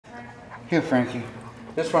Here, Frankie.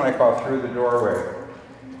 This one I call through the doorway.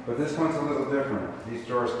 But this one's a little different. These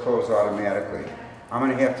doors close automatically. I'm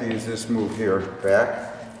going to have to use this move here.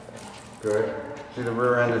 Back. Good. See the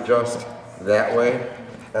rear end adjust that way?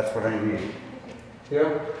 That's what I need.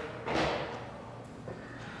 Here.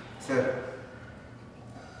 Sit.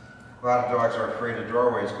 A lot of dogs are afraid of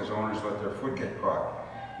doorways because owners let their foot get caught.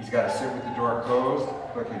 He's got to sit with the door closed.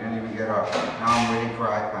 Look, he didn't even get up. Now I'm waiting for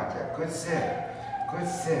eye contact. Good sit. Good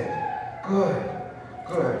sit. Good.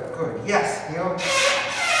 Good. Good. Yes, heel.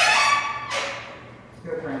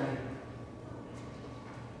 Good, Frankie.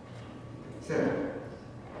 Sit.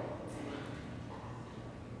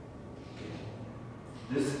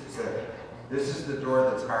 This is the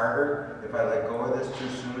door that's harder. If I let go of this too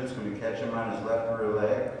soon, it's going to catch him on his left rear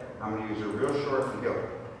leg. I'm going to use a real short heel.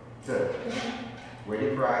 Sit.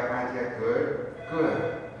 Waiting for eye contact. Good.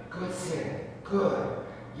 Good. Good sit. Good.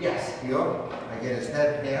 Yes, heel. I get his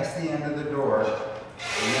head past the end of the door,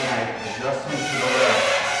 and then I adjust him to the left.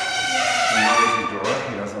 He knows the door.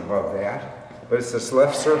 He doesn't love that. But it's this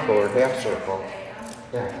left circle or half circle.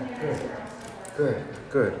 Yeah, good. Good,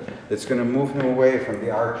 good. It's going to move him away from the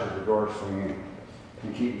arch of the door swinging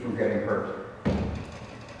and keep him from getting hurt.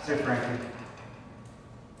 Sit, Frankie.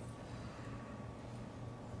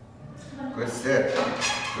 Good sit.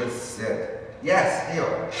 Good sit. Yes, heel.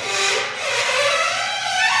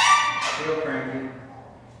 Heel, Frankie.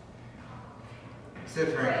 Sit,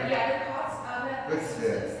 Frankie. Good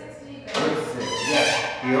sit. Good sit.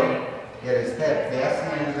 Yes, heel. Get his head past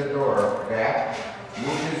the end of the door. Back.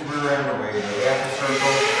 Move his rear end away, the half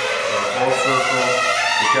circle or a whole circle,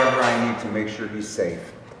 whichever I need to make sure he's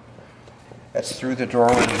safe. That's through the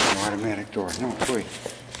doorway. It's an automatic door. No, wait.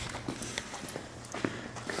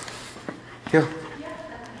 Here.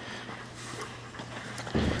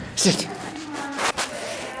 Sit.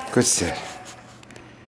 Good sit.